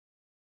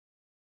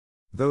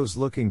Those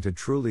looking to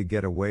truly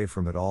get away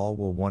from it all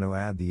will want to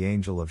add the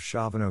Angel of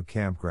Shavano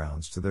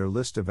Campgrounds to their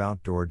list of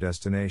outdoor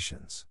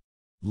destinations.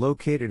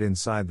 Located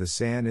inside the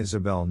San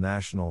Isabel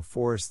National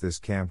Forest, this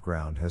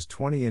campground has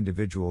 20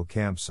 individual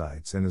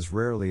campsites and is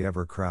rarely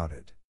ever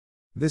crowded.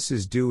 This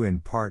is due in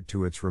part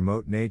to its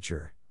remote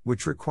nature,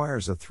 which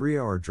requires a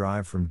 3-hour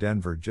drive from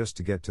Denver just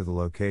to get to the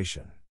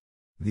location.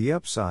 The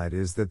upside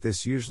is that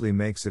this usually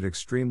makes it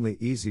extremely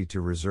easy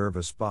to reserve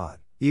a spot,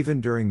 even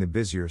during the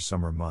busier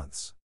summer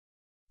months.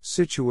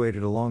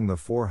 Situated along the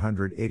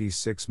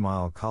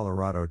 486-mile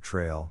Colorado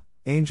Trail,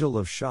 Angel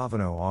of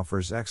Shavano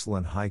offers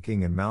excellent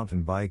hiking and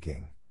mountain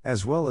biking,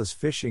 as well as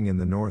fishing in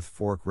the North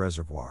Fork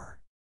Reservoir.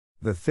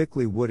 The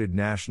thickly wooded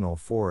national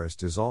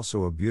forest is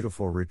also a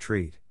beautiful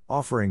retreat,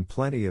 offering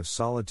plenty of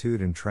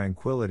solitude and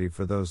tranquility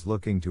for those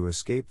looking to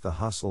escape the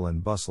hustle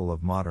and bustle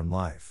of modern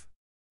life.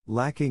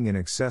 Lacking in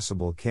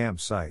accessible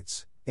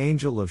campsites,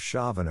 Angel of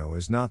Shavano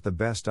is not the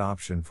best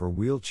option for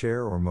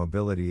wheelchair or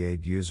mobility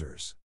aid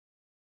users.